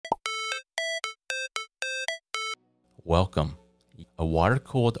Welcome. A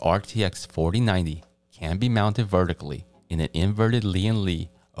water-cooled RTX 4090 can be mounted vertically in an inverted Lian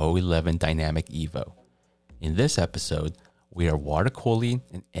Li 011 Dynamic Evo. In this episode, we are water cooling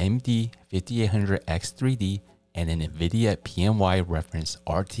an AMD 5800X 3D and an NVIDIA PNY Reference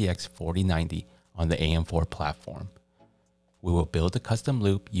RTX 4090 on the AM4 platform. We will build a custom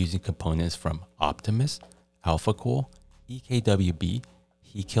loop using components from Optimus, Alphacool, EKWB,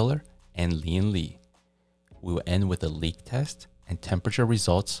 Heatkiller, and Lian Li. We will end with a leak test and temperature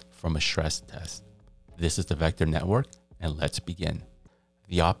results from a stress test. This is the Vector Network, and let's begin.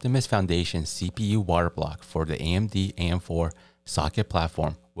 The Optimus Foundation CPU water block for the AMD AM4 socket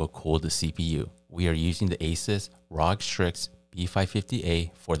platform will cool the CPU. We are using the ASUS ROG Strix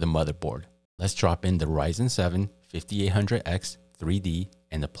B550A for the motherboard. Let's drop in the Ryzen 7 5800X 3D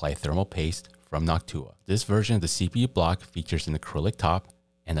and apply thermal paste from Noctua. This version of the CPU block features an acrylic top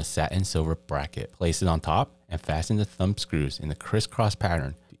and a satin silver bracket. Place it on top and fasten the thumb screws in a crisscross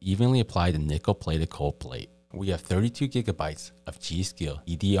pattern to evenly apply the nickel-plated cold plate. We have 32 gigabytes of G.SKILL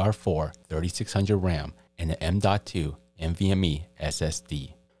DDR4 3600 RAM and an M.2 NVMe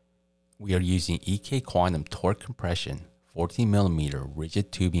SSD. We are using EK Quantum torque compression 14mm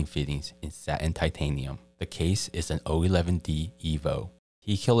rigid tubing fittings in satin titanium. The case is an 011D Evo.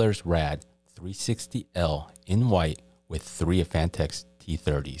 Heatkiller's RAD 360L in white with 3 Phanteks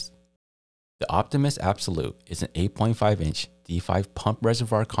T30s. The Optimus Absolute is an 8.5-inch D5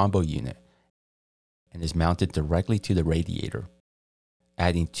 Pump-Reservoir combo unit and is mounted directly to the radiator,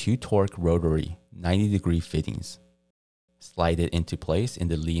 adding 2 torque rotary 90-degree fittings. Slide it into place in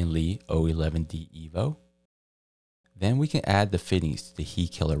the Lian Li 011D Evo. Then we can add the fittings to the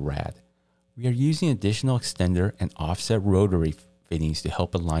Heatkiller RAD. We are using additional extender and offset rotary fittings to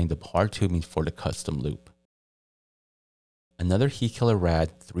help align the hard tubing for the custom loop. Another Heatkiller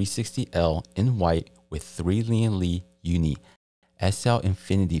RAD 360L in white with 3 Lian Li Uni SL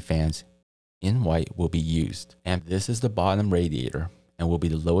Infinity fans in white will be used. And this is the bottom radiator and will be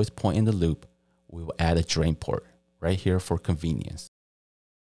the lowest point in the loop. We will add a drain port right here for convenience.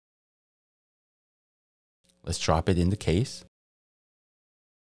 Let's drop it in the case.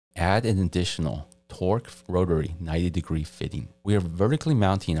 Add an additional torque rotary 90-degree fitting. We are vertically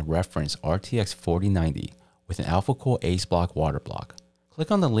mounting a Reference RTX 4090 with an Alphacool Eisblock water block.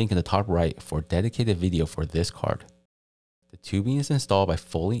 Click on the link in the top right for a dedicated video for this card. The tubing is installed by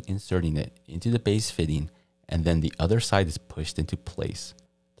fully inserting it into the base fitting, and then the other side is pushed into place.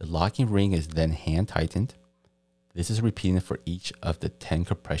 The locking ring is then hand tightened. This is repeated for each of the 10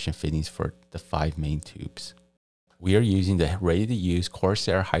 compression fittings for the 5 main tubes. We are using the ready-to-use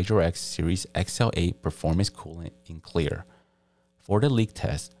Corsair HydroX Series XL8 performance coolant in clear. For the leak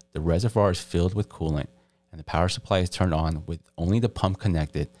test, the reservoir is filled with coolant and the power supply is turned on with only the pump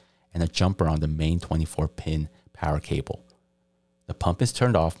connected and a jumper on the main 24-pin power cable. The pump is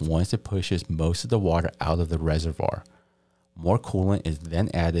turned off once it pushes most of the water out of the reservoir. More coolant is then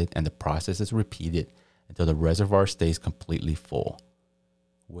added and the process is repeated until the reservoir stays completely full.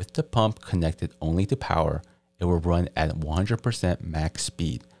 With the pump connected only to power, it will run at 100% max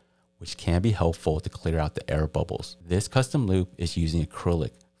speed, which can be helpful to clear out the air bubbles. This custom loop is using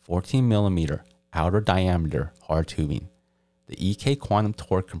acrylic 14mm outer diameter hard tubing. The EK Quantum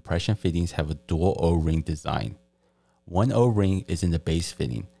torque compression fittings have a dual O-ring design. One O-ring is in the base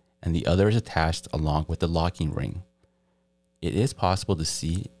fitting, and the other is attached along with the locking ring. It is possible to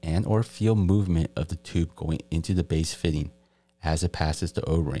see and or feel movement of the tube going into the base fitting as it passes the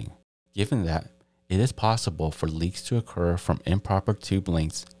O-ring. Given that, it is possible for leaks to occur from improper tube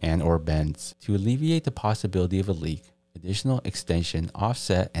lengths and or bends. To alleviate the possibility of a leak, additional extension,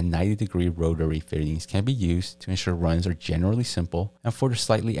 offset, and 90-degree rotary fittings can be used to ensure runs are generally simple and for the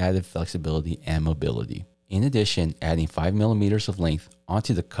slightly added flexibility and mobility. In addition, adding 5mm of length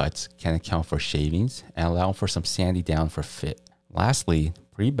onto the cuts can account for shavings and allow for some sanding down for fit. Lastly,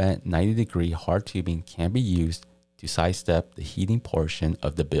 pre-bent 90-degree hard tubing can be used to sidestep the heating portion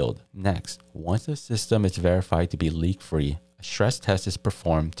of the build. Next, once the system is verified to be leak-free, a stress test is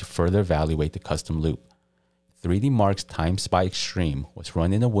performed to further evaluate the custom loop. 3D Mark's Time Spy Extreme was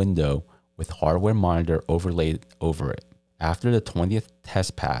run in a window with hardware monitor overlaid over it. After the 20th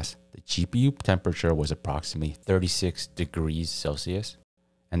test pass, the GPU temperature was approximately 36 degrees Celsius,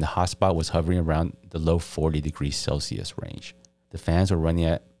 and the hotspot was hovering around the low 40 degrees Celsius range. The fans were running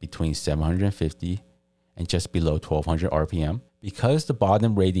at between 750 and just below 1200 RPM. Because the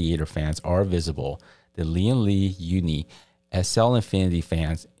bottom radiator fans are visible, the Lian Li Uni SL Infinity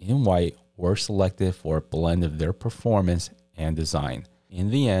fans in white were selected for a blend of their performance and design.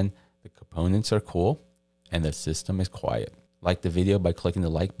 In the end, the components are cool and the system is quiet. Like the video by clicking the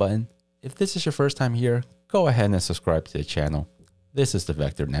like button. If this is your first time here, go ahead and subscribe to the channel. This is the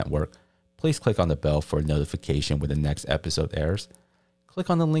Vector Network. Please click on the bell for a notification when the next episode airs. Click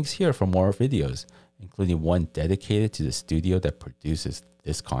on the links here for more videos, including one dedicated to the studio that produces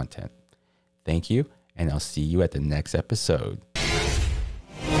this content. Thank you, and I'll see you at the next episode.